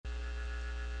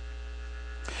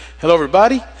Hello,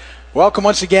 everybody. Welcome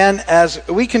once again as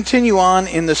we continue on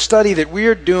in the study that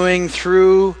we're doing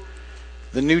through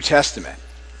the New Testament.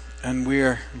 And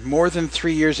we're more than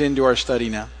 3 years into our study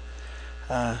now.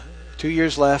 2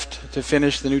 years left to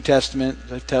finish the New Testament,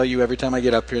 I tell you every time I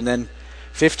get up here, and then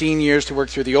 15 years to work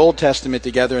through the Old Testament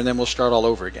together, and then we'll start all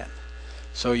over again.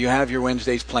 So you have your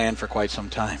Wednesdays planned for quite some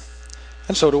time.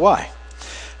 And so do I.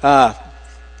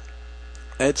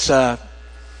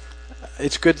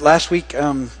 It's good. Last week,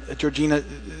 Georgina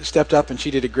stepped up and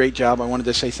she did a great job. I wanted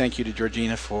to say thank you to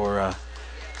Georgina for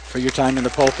your time in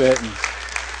the pulpit and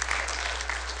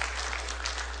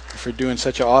for doing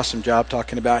such an awesome job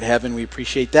talking about heaven. We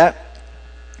appreciate that.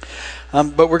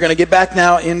 But we're going to get back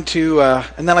now into,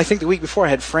 and then I think the week before I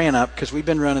had Fran up because we've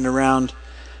been running around,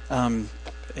 and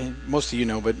most of you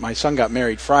know, but my son got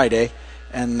married Friday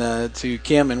and to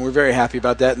Kim, and we're very happy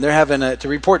about that. And they're having to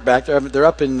report back. They're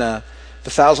up in the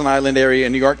Thousand Island area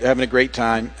in New York, having a great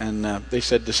time, and they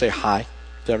said to say hi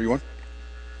to everyone.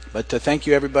 But thank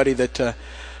you, everybody that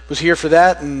was here for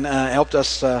that and helped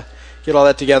us get all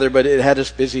that together. But it had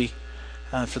us busy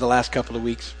for the last couple of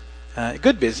weeks.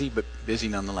 Good busy, but busy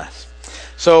nonetheless.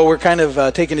 So we're kind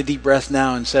of taking a deep breath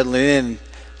now and settling in.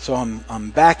 So I'm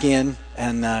back in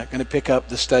and going to pick up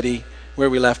the study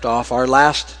where we left off. Our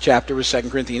last chapter was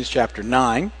 2 Corinthians chapter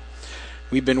 9.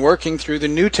 We've been working through the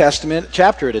New Testament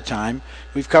chapter at a time.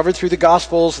 We've covered through the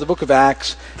Gospels, the book of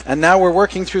Acts, and now we're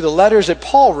working through the letters that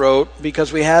Paul wrote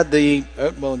because we had a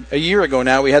year ago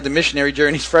now, we had the missionary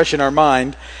journeys fresh in our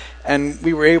mind, and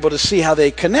we were able to see how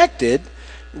they connected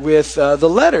with the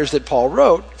letters that Paul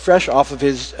wrote fresh off of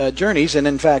his journeys, and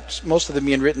in fact, most of them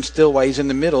being written still while he's in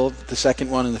the middle, the second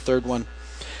one and the third one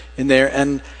in there,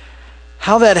 and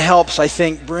how that helps, I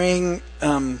think, bring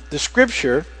the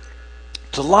Scripture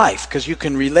to life, because you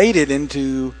can relate it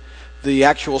into the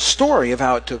actual story of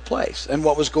how it took place and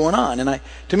what was going on. And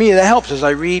to me, that helps as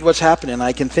I read what's happening.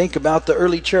 I can think about the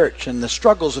early church and the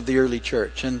struggles of the early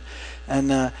church and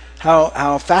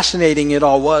how fascinating it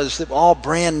all was. All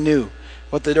brand new,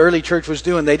 what the early church was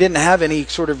doing. They didn't have any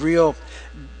sort of real,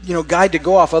 guide to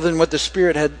go off other than what the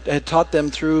Spirit had taught them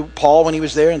through Paul when he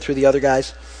was there and through the other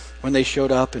guys when they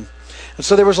showed up. And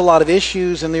so there was a lot of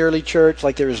issues in the early church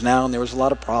like there is now, and there was a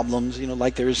lot of problems,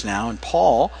 like there is now. And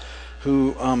Paul,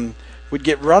 who would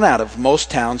get run out of most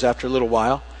towns after a little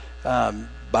while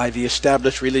by the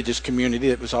established religious community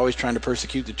that was always trying to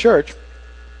persecute the church,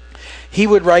 he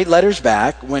would write letters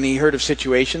back when he heard of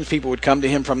situations. People would come to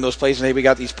him from those places and say, hey, we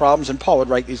got these problems, and Paul would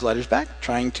write these letters back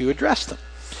trying to address them.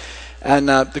 And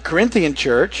the Corinthian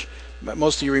church,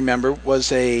 most of you remember,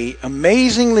 was a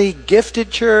amazingly gifted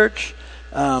church.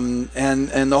 And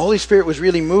the Holy Spirit was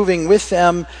really moving with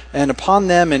them and upon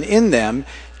them and in them,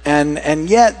 and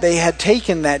yet they had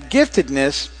taken that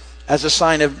giftedness as a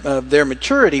sign of their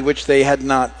maturity, which they had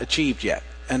not achieved yet.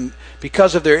 And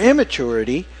because of their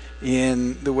immaturity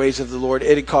in the ways of the Lord,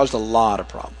 it had caused a lot of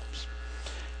problems.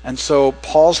 And so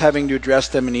Paul's having to address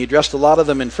them, and he addressed a lot of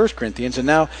them in 1 Corinthians. And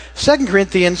now 2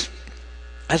 Corinthians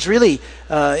has really,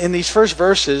 in these first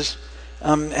verses,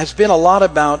 has been a lot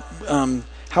about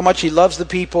how much he loves the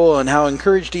people and how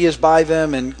encouraged he is by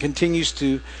them and continues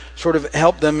to sort of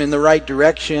help them in the right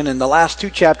direction. And the last two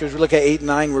chapters, we look at 8 and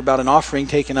 9, were about an offering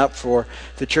taken up for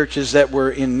the churches that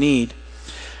were in need.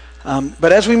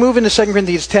 But as we move into 2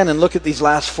 Corinthians 10 and look at these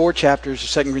last 4 chapters of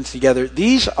 2 Corinthians together,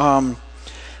 these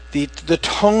the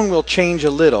tone will change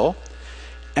a little,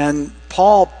 and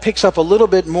Paul picks up a little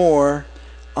bit more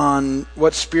on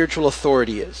what spiritual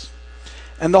authority is.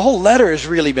 And the whole letter has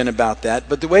really been about that,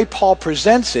 but the way Paul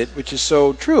presents it, which is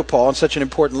so true of Paul and such an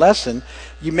important lesson,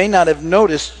 you may not have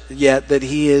noticed yet that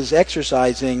he is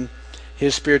exercising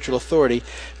his spiritual authority.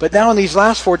 But now in these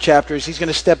last 4 chapters, he's going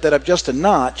to step that up just a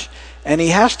notch, and he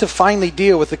has to finally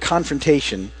deal with the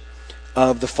confrontation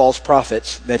of the false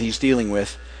prophets that he's dealing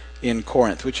with in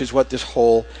Corinth, which is what this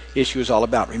whole issue is all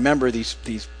about. Remember,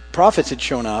 these prophets had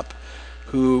shown up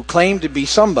who claimed to be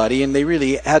somebody, and they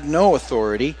really had no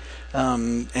authority.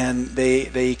 And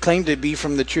they claimed to be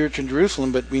from the church in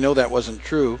Jerusalem, but we know that wasn't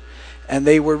true. And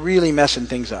they were really messing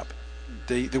things up.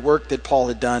 The work that Paul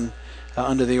had done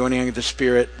under the anointing of the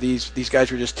Spirit, these guys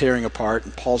were just tearing apart,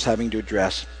 and Paul's having to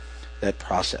address that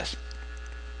process.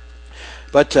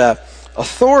 But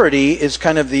authority is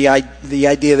kind of the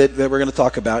idea that we're going to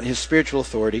talk about, his spiritual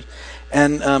authority.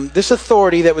 And this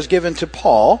authority that was given to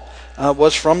Paul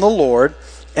was from the Lord.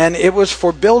 And it was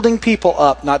for building people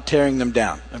up, not tearing them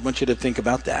down. I want you to think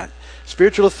about that.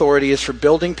 Spiritual authority is for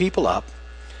building people up,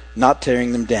 not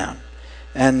tearing them down.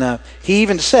 And he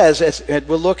even says, as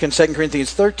we'll look in 2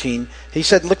 Corinthians 13, he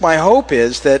said, look, my hope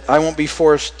is that I won't be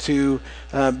forced to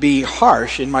be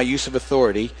harsh in my use of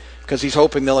authority, because he's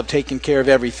hoping they'll have taken care of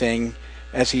everything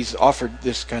as he's offered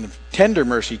this kind of tender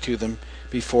mercy to them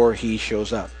before he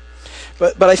shows up.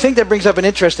 But I think that brings up an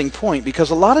interesting point, because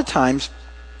a lot of times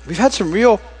we have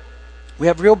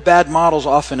real bad models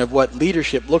often of what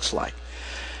leadership looks like.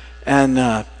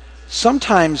 And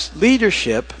sometimes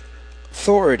leadership,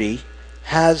 authority,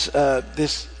 has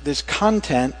this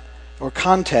content or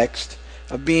context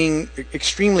of being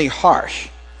extremely harsh.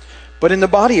 But in the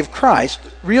body of Christ,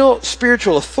 real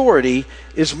spiritual authority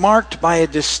is marked by a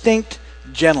distinct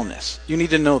gentleness. You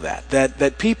need to know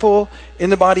that people in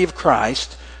the body of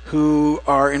Christ who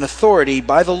are in authority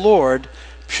by the Lord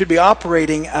should be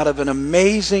operating out of an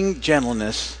amazing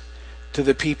gentleness to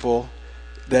the people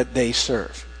that they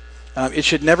serve. It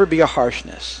should never be a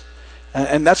harshness.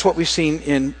 And that's what we've seen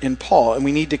in Paul, and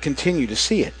we need to continue to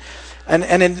see it.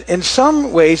 And in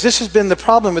some ways, this has been the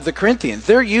problem with the Corinthians.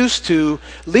 They're used to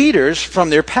leaders from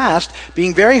their past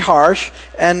being very harsh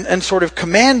and sort of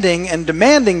commanding and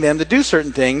demanding them to do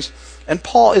certain things, and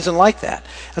Paul isn't like that.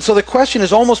 And so the question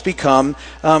has almost become,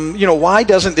 why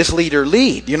doesn't this leader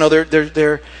lead?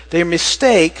 They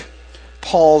mistake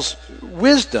Paul's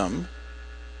wisdom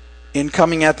in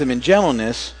coming at them in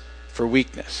gentleness for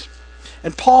weakness.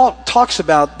 And Paul talks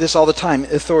about this all the time,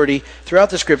 authority,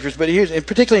 throughout the Scriptures, but here's,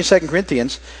 particularly in 2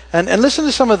 Corinthians. And listen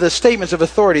to some of the statements of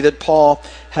authority that Paul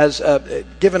has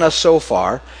given us so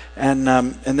far, and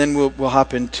then we'll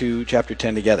hop into chapter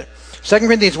 10 together. 2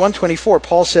 Corinthians 1:24,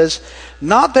 Paul says,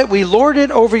 "Not that we lord it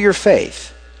over your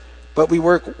faith, but we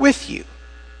work with you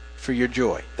for your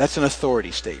joy." That's an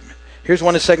authority statement. Here's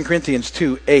one in 2 Corinthians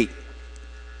 2:8.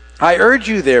 "I urge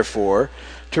you, therefore,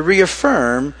 to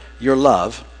reaffirm your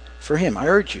love for him." I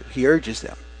urge you. He urges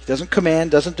them. He doesn't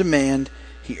command, doesn't demand.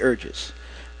 He urges.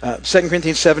 2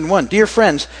 Corinthians 7:1. "Dear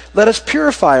friends, let us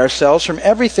purify ourselves from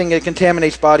everything that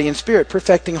contaminates body and spirit,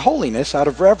 perfecting holiness out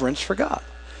of reverence for God."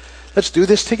 Let's do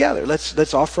this together.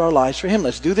 Let's offer our lives for him.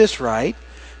 Let's do this right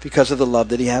because of the love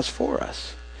that he has for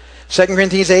us. 2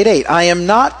 Corinthians 8:8. "I am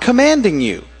not commanding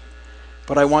you,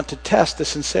 but I want to test the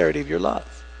sincerity of your love."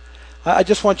 I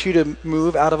just want you to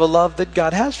move out of a love that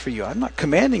God has for you. I'm not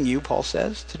commanding you, Paul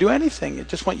says, to do anything. I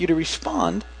just want you to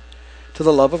respond to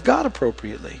the love of God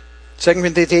appropriately. 2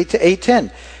 Corinthians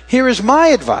 8:10. "Here is my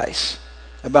advice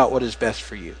about what is best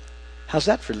for you." How's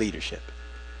that for leadership?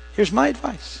 Here's my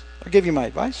advice. I'll give you my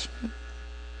advice.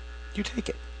 You take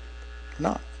it. Or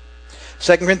not.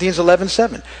 2 Corinthians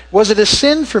 11:7. "Was it a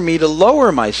sin for me to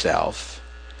lower myself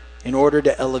in order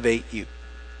to elevate you?"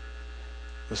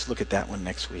 Let's look at that one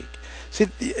next week. See,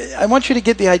 I want you to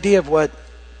get the idea of what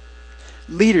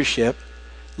leadership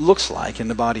looks like in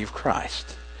the body of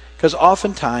Christ. Because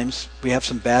oftentimes we have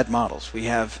some bad models. We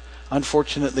have,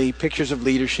 unfortunately, pictures of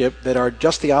leadership that are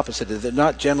just the opposite. They're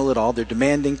not gentle at all. They're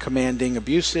demanding, commanding,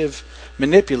 abusive,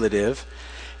 manipulative.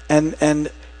 And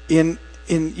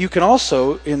you can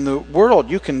also, in the world,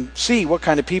 you can see what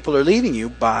kind of people are leading you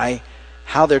by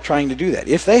how they're trying to do that.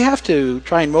 If they have to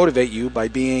try and motivate you by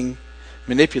being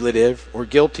manipulative or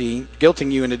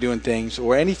guilting you into doing things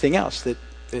or anything else,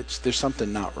 there's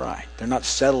something not right. They're not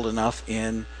settled enough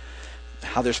in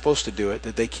how they're supposed to do it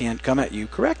that they can't come at you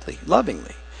correctly,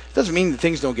 lovingly. It doesn't mean that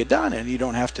things don't get done and you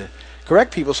don't have to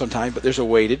correct people sometimes, but there's a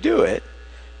way to do it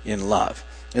in love.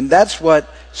 And that's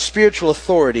what spiritual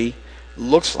authority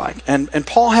looks like. And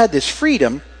Paul had this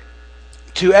freedom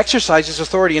to exercise his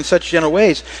authority in such gentle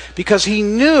ways because he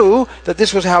knew that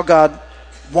this was how God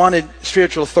wanted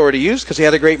spiritual authority used, because he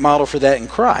had a great model for that in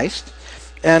Christ.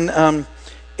 And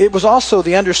it was also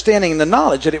the understanding and the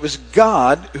knowledge that it was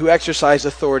God who exercised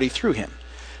authority through him.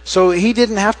 So he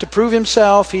didn't have to prove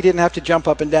himself. He didn't have to jump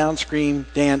up and down, scream,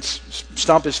 dance,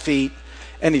 stomp his feet,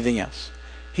 anything else.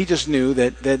 He just knew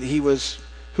that he was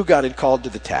who God had called to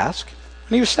the task,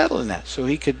 and he was settled in that. So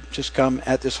he could just come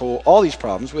at all these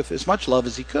problems with as much love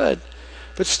as he could,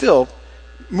 but still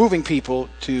moving people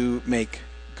to make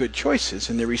good choices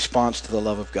in their response to the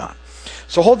love of God.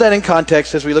 So hold that in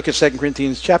context as we look at 2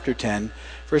 Corinthians chapter 10,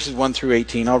 verses 1 through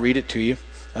 18. I'll read it to you.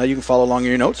 You can follow along in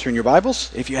your notes or in your Bibles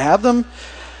if you have them.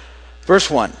 Verse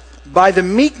 1. "By the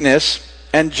meekness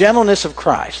and gentleness of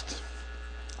Christ,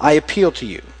 I appeal to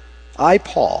you. I,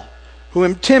 Paul, who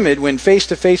am timid when face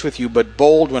to face with you, but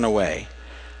bold when away.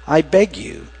 I beg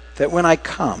you that when I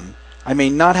come, I may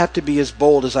not have to be as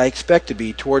bold as I expect to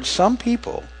be towards some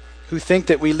people who think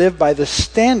that we live by the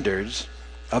standards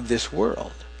of this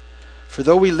world. For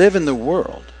though we live in the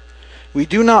world, we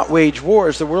do not wage war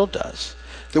as the world does.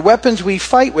 The weapons we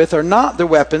fight with are not the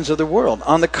weapons of the world.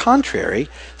 On the contrary,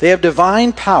 they have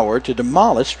divine power to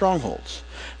demolish strongholds.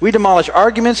 We demolish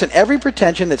arguments and every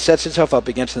pretension that sets itself up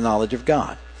against the knowledge of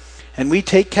God. And we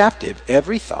take captive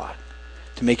every thought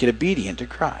to make it obedient to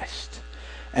Christ.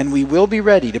 And we will be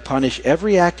ready to punish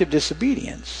every act of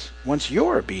disobedience once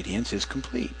your obedience is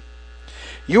complete.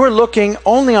 You are looking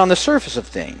only on the surface of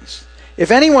things. If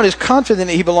anyone is confident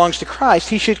that he belongs to Christ,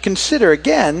 he should consider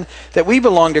again that we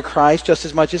belong to Christ just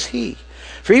as much as he.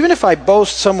 For even if I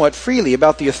boast somewhat freely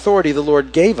about the authority the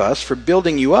Lord gave us for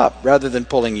building you up rather than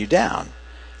pulling you down,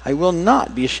 I will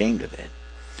not be ashamed of it.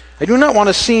 I do not want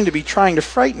to seem to be trying to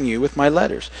frighten you with my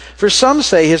letters. For some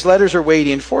say his letters are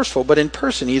weighty and forceful, but in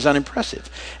person he is unimpressive,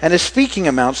 and his speaking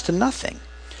amounts to nothing.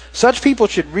 Such people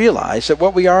should realize that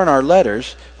what we are in our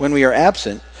letters when we are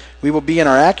absent, we will be in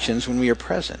our actions when we are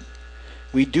present.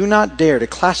 We do not dare to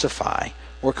classify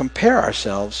or compare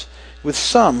ourselves with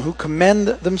some who commend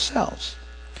themselves.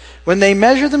 When they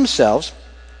measure themselves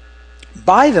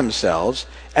by themselves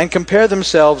and compare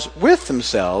themselves with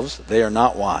themselves, they are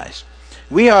not wise.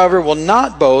 We, however, will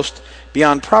not boast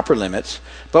beyond proper limits,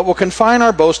 but will confine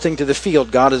our boasting to the field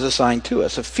God has assigned to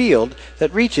us, a field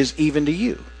that reaches even to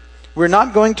you. We're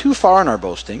not going too far in our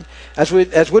boasting, as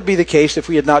would be the case if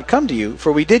we had not come to you,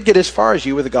 for we did get as far as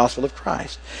you with the gospel of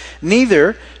Christ.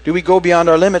 Neither do we go beyond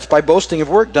our limits by boasting of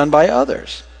work done by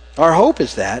others. Our hope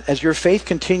is that, as your faith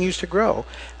continues to grow,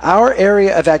 our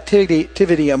area of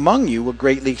activity among you will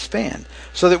greatly expand,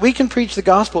 so that we can preach the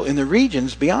gospel in the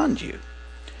regions beyond you.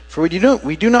 For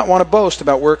we do not want to boast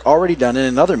about work already done in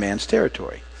another man's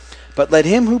territory, but let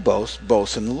him who boasts,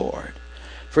 boast in the Lord.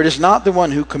 For it is not the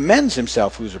one who commends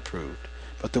himself who is approved,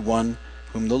 but the one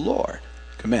whom the Lord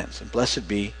commends. And blessed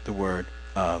be the word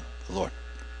of the Lord.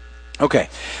 Okay,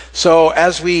 so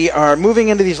as we are moving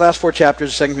into these last 4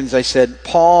 chapters of 2 Corinthians, I said,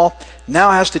 Paul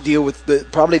now has to deal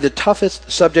with probably the toughest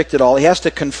subject at all. He has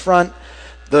to confront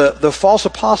the false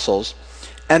apostles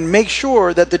and make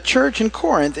sure that the church in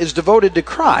Corinth is devoted to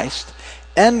Christ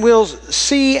and will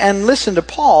see and listen to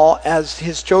Paul as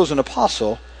his chosen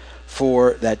apostle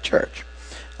for that church.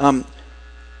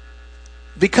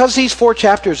 Because these 4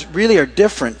 chapters really are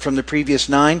different from the previous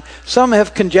 9, some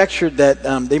have conjectured that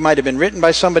they might have been written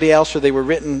by somebody else, or they were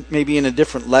written maybe in a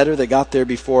different letter that got there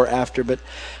before or after, but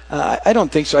I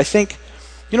don't think so. I think,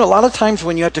 a lot of times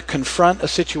when you have to confront a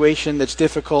situation that's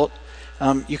difficult,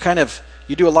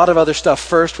 you do a lot of other stuff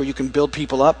first where you can build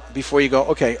people up before you go,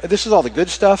 okay, this is all the good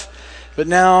stuff, but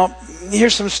now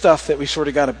here's some stuff that we sort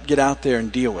of got to get out there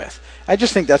and deal with. I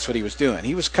just think that's what he was doing.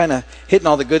 He was kind of hitting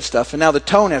all the good stuff, and now the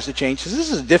tone has to change because this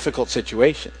is a difficult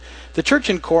situation. The church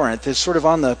in Corinth is sort of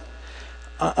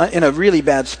in a really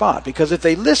bad spot, because if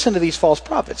they listen to these false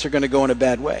prophets, they're going to go in a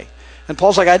bad way. And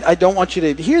Paul's like, I don't want you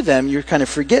to hear them. You're kind of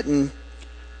forgetting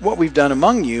what we've done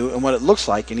among you and what it looks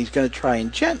like, and he's going to try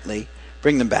and gently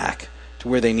bring them back to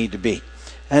where they need to be.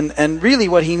 And really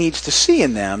what he needs to see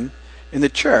in them, in the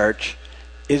church,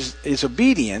 is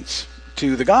obedience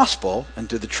to the gospel and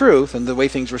to the truth and the way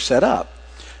things were set up,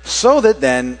 so that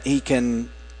then he can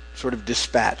sort of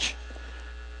dispatch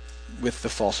with the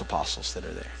false apostles that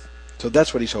are there. So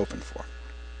that's what he's hoping for.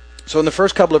 So in the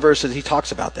first couple of verses, he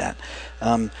talks about that.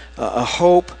 A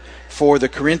hope for the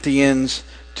Corinthians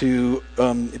to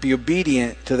be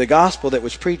obedient to the gospel that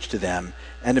was preached to them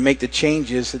and to make the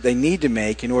changes that they need to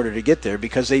make in order to get there,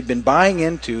 because they've been buying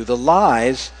into the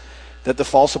lies that the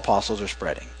false apostles are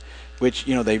spreading. Which,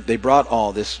 they brought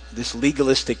all this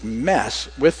legalistic mess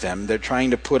with them. They're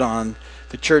trying to put on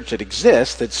the church that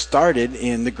exists, that started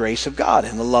in the grace of God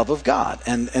and the love of God.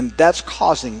 And that's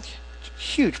causing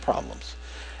huge problems,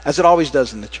 as it always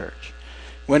does in the church.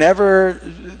 Whenever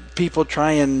people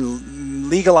try and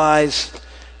legalize,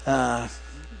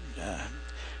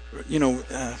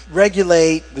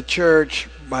 regulate the church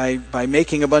by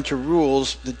making a bunch of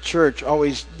rules, the church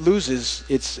always loses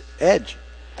its edge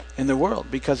in the world,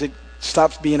 because it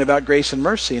stops being about grace and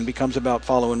mercy and becomes about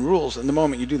following rules. And the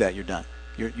moment you do that, you're done.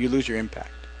 You lose your impact.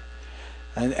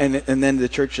 And then the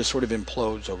church just sort of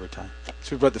implodes over time.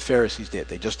 That's what the Pharisees did.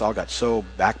 They just all got so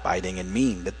backbiting and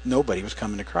mean that nobody was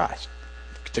coming to Christ,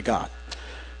 to God,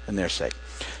 and their sake.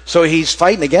 So he's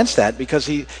fighting against that, because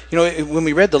when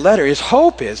we read the letter, his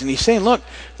hope is, and he's saying, look,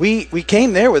 we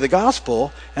came there with the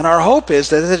gospel, and our hope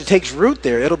is that as it takes root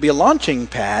there, it'll be a launching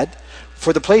pad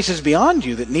for the places beyond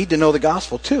you that need to know the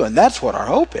gospel too. And that's what our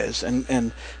hope is.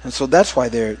 And so that's why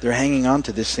they're hanging on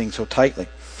to this thing so tightly.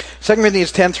 2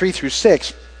 Corinthians 10,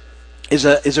 3-6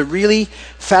 is a really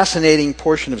fascinating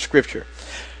portion of Scripture,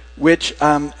 which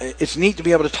it's neat to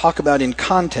be able to talk about in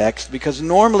context, because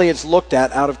normally it's looked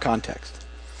at out of context.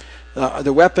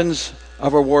 The weapons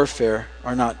of our warfare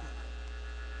are not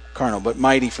carnal, but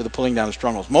mighty for the pulling down of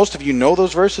strongholds. Most of you know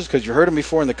those verses because you heard them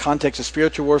before in the context of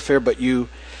spiritual warfare, but you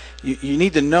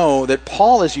need to know that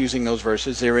Paul is using those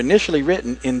verses. They were initially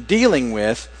written in dealing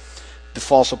with the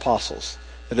false apostles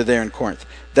that are there in Corinth.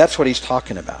 That's what he's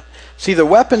talking about. See, the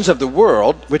weapons of the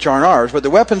world, which aren't ours, but the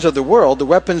weapons of the world, the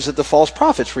weapons that the false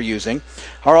prophets were using,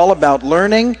 are all about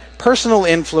learning, personal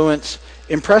influence,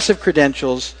 impressive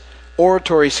credentials,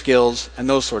 oratory skills, and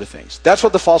those sort of things. That's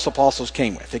what the false apostles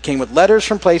came with. They came with letters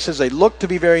from places. They looked to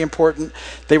be very important.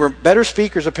 They were better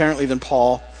speakers, apparently, than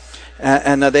Paul.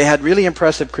 And they had really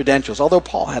impressive credentials, although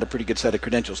Paul had a pretty good set of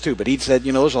credentials too. But he said,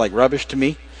 those are like rubbish to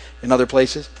me in other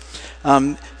places.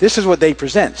 This is what they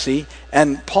present, see?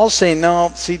 And Paul's saying,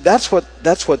 no, see, that's what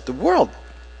the world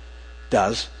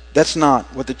does. That's not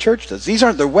what the church does. These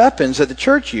aren't the weapons that the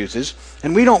church uses,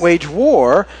 and we don't wage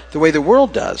war the way the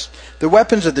world does. The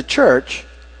weapons of the church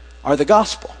are the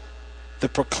gospel, the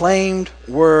proclaimed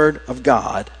word of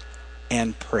God,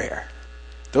 and prayer.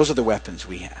 Those are the weapons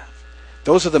we have.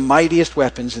 Those are the mightiest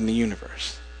weapons in the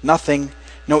universe. Nothing,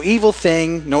 no evil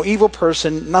thing, no evil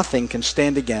person, nothing can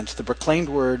stand against the proclaimed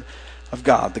word of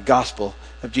God, the gospel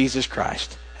of Jesus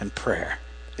Christ, and prayer.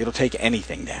 It'll take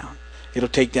anything down. It'll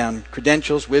take down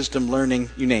credentials, wisdom,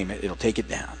 learning, you name it. It'll take it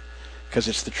down because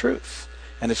it's the truth,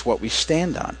 and it's what we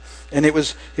stand on. And it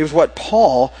was what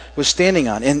Paul was standing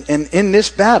on. And in this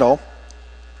battle,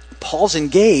 Paul's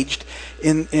engaged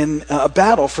in a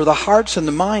battle for the hearts and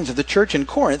the minds of the church in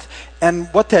Corinth and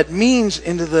what that means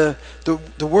into the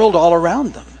world all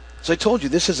around them. As I told you,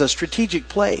 this is a strategic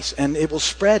place, and it will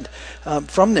spread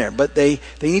from there. But they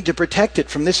need to protect it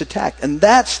from this attack. And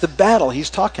that's the battle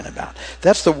he's talking about.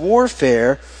 That's the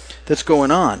warfare that's going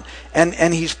on.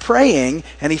 And he's praying,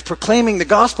 and he's proclaiming the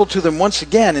gospel to them once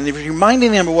again, and he's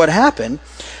reminding them of what happened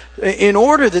in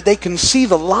order that they can see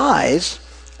the lies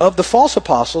of the false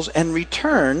apostles and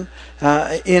return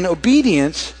in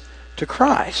obedience to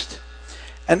Christ.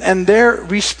 And their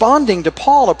responding to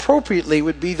Paul appropriately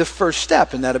would be the first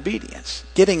step in that obedience.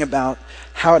 Getting about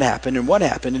how it happened and what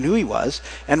happened and who he was,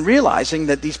 and realizing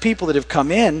that these people that have come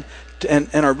in and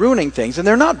are ruining things, and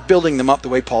they're not building them up the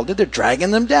way Paul did, they're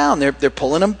dragging them down, they're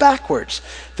pulling them backwards,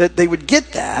 that they would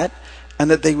get that, and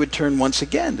that they would turn once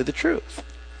again to the truth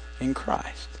in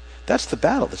Christ. That's the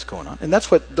battle that's going on. And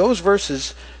that's what those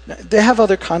verses, they have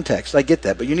other context. I get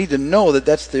that. But you need to know that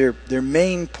that's their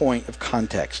main point of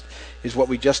context, is what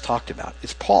we just talked about.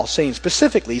 It's Paul saying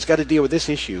specifically he's got to deal with this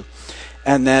issue.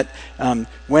 And that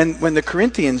when the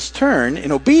Corinthians turn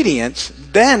in obedience,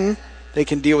 then they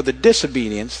can deal with the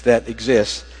disobedience that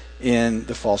exists in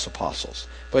the false apostles.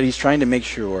 But he's trying to make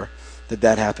sure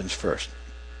that happens first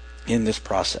in this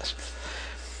process.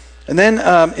 And then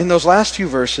in those last few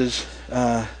verses,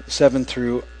 7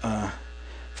 through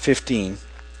 15,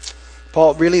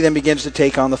 Paul really then begins to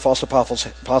take on the false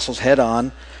apostles head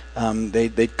on.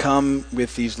 They come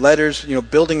with these letters,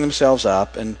 building themselves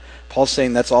up, and Paul's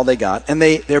saying that's all they got. And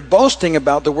they're boasting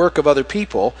about the work of other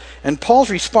people. And Paul's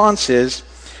response is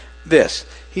this.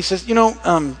 He says,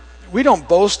 we don't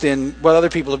boast in what other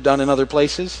people have done in other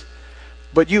places,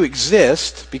 but you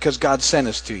exist because God sent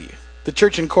us to you. The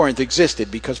church in Corinth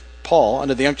existed because Paul,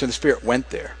 under the unction of the Spirit, went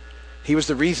there. He was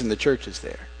the reason the church is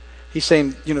there. He's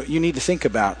saying, you need to think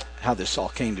about how this all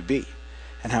came to be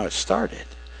and how it started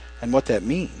and what that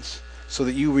means so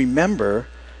that you remember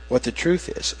what the truth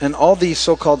is. And all these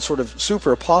so-called sort of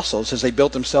super apostles, as they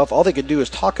built themselves, all they could do is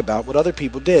talk about what other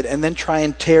people did and then try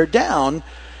and tear down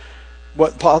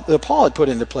what Paul had put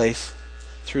into place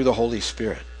through the Holy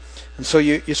Spirit. And so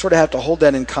you sort of have to hold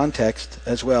that in context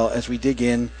as well as we dig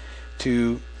in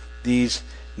to these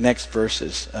next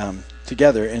verses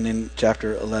together and in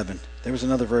chapter 11. There was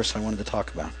another verse I wanted to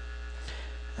talk about,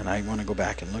 and I want to go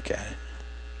back and look at it.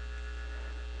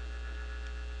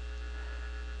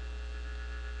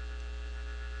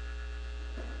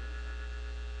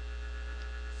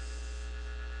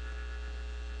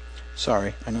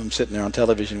 Sorry, I know I'm sitting there on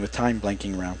television with time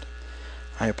blanking around.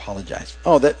 I apologize.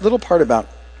 Oh, that little part about,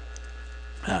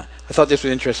 I thought this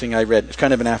was interesting, I read. It's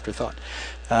kind of an afterthought.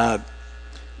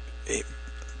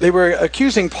 They were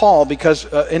accusing Paul because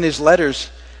in his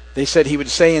letters they said he would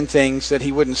say in things that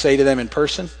he wouldn't say to them in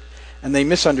person. And they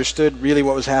misunderstood really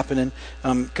what was happening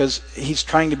because he's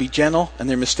trying to be gentle, and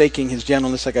they're mistaking his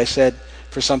gentleness, like I said,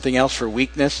 for something else, for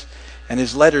weakness. And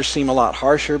his letters seem a lot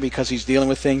harsher because he's dealing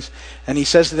with things. And he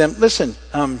says to them, listen,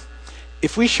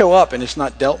 if we show up and it's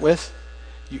not dealt with,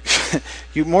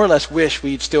 you more or less wish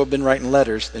we'd still been writing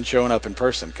letters than showing up in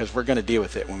person, because we're going to deal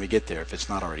with it when we get there if it's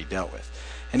not already dealt with.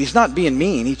 And he's not being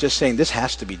mean. He's just saying this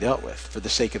has to be dealt with for the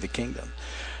sake of the kingdom.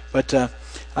 But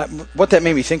what that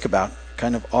made me think about,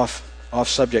 kind of off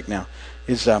subject now,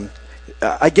 is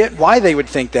I get why they would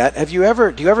think that. Do you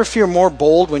ever feel more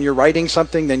bold when you're writing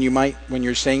something than you might when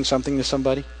you're saying something to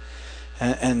somebody?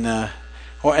 And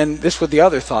this was the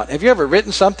other thought. Have you ever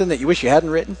written something that you wish you hadn't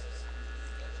written?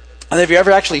 And have you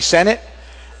ever actually sent it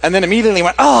and then immediately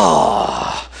went,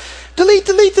 oh, delete,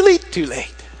 delete, delete, too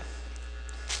late?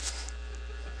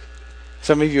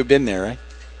 Some of you have been there, right?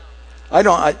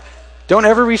 I don't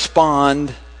ever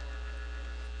respond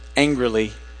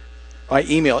angrily by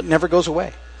email. It never goes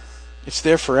away. It's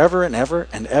there forever and ever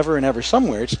and ever and ever.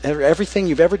 Somewhere, everything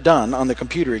you've ever done on the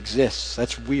computer exists.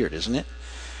 That's weird, isn't it?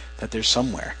 That there's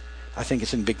somewhere. I think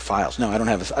it's in big files. No, I don't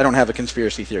have a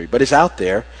conspiracy theory, but it's out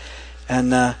there.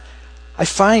 And I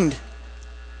find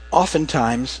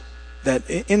oftentimes that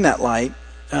in that light,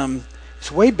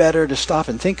 it's way better to stop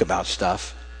and think about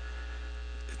stuff.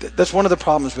 That's one of the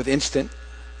problems with instant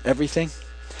everything.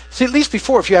 See, at least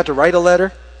before, if you had to write a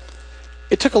letter,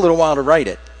 it took a little while to write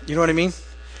it. You know what I mean?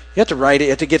 You had to write it. You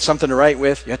had to get something to write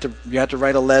with. You had to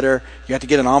write a letter. You had to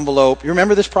get an envelope. You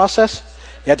remember this process?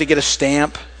 You had to get a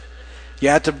stamp. You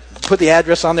had to put the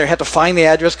address on there. You had to find the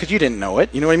address because you didn't know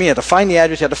it. You know what I mean? You had to find the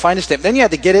address. You had to find a stamp. Then you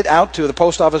had to get it out to the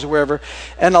post office or wherever.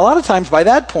 And a lot of times by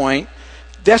that point,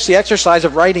 that's the exercise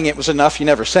of writing it was enough. You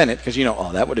never sent it because you know,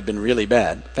 oh, that would have been really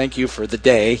bad. Thank you for the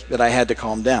day that I had to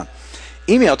calm down.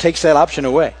 Email takes that option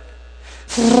away.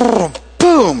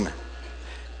 Boom.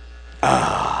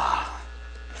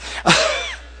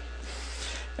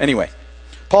 Anyway,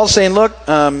 Paul's saying, look,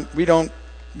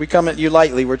 we come at you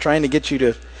lightly. We're trying to get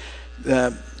you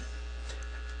to,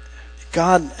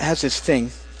 God has his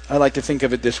thing. I like to think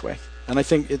of it this way. And I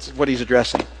think it's what he's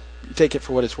addressing. You take it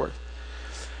for what it's worth.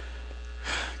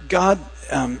 God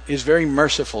is very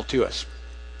merciful to us.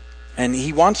 And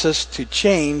he wants us to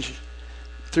change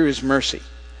through his mercy.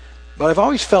 But I've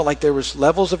always felt like there was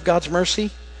levels of God's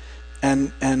mercy.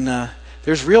 And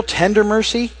there's real tender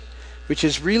mercy, which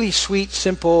is really sweet,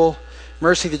 simple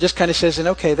mercy that just kind of says,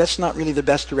 okay, that's not really the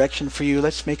best direction for you.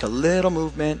 Let's make a little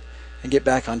movement and get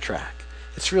back on track.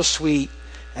 It's real sweet,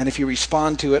 and if you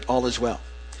respond to it, all is well.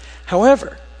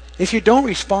 However, if you don't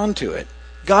respond to it,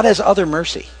 God has other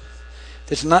mercy.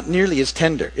 It's not nearly as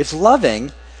tender. It's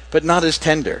loving, but not as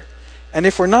tender. And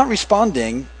if we're not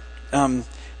responding,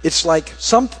 it's like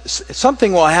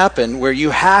something will happen where you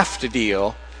have to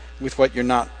deal with what you're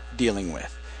not dealing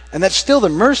with. And that's still the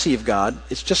mercy of God.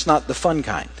 It's just not the fun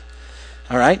kind.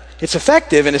 All right? It's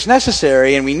effective and it's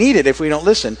necessary and we need it if we don't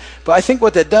listen. But I think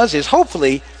what that does is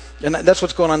hopefully, and that's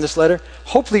what's going on in this letter,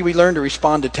 hopefully we learn to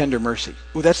respond to tender mercy.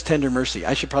 Ooh, that's tender mercy.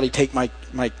 I should probably take my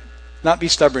not be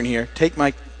stubborn here, take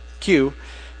my cue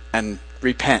and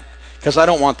repent. Because I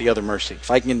don't want the other mercy.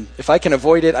 If I can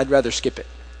avoid it, I'd rather skip it.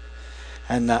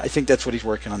 And I think that's what he's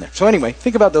working on there. So anyway,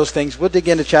 think about those things. We'll dig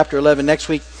into chapter 11 next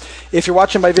week. If you're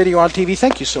watching by video on TV,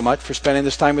 thank you so much for spending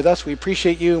this time with us. We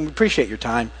appreciate you and we appreciate your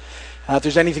time. If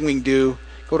there's anything we can do,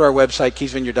 go to our website,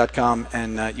 keysvineyard.com,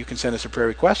 and you can send us a prayer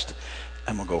request,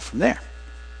 and we'll go from there.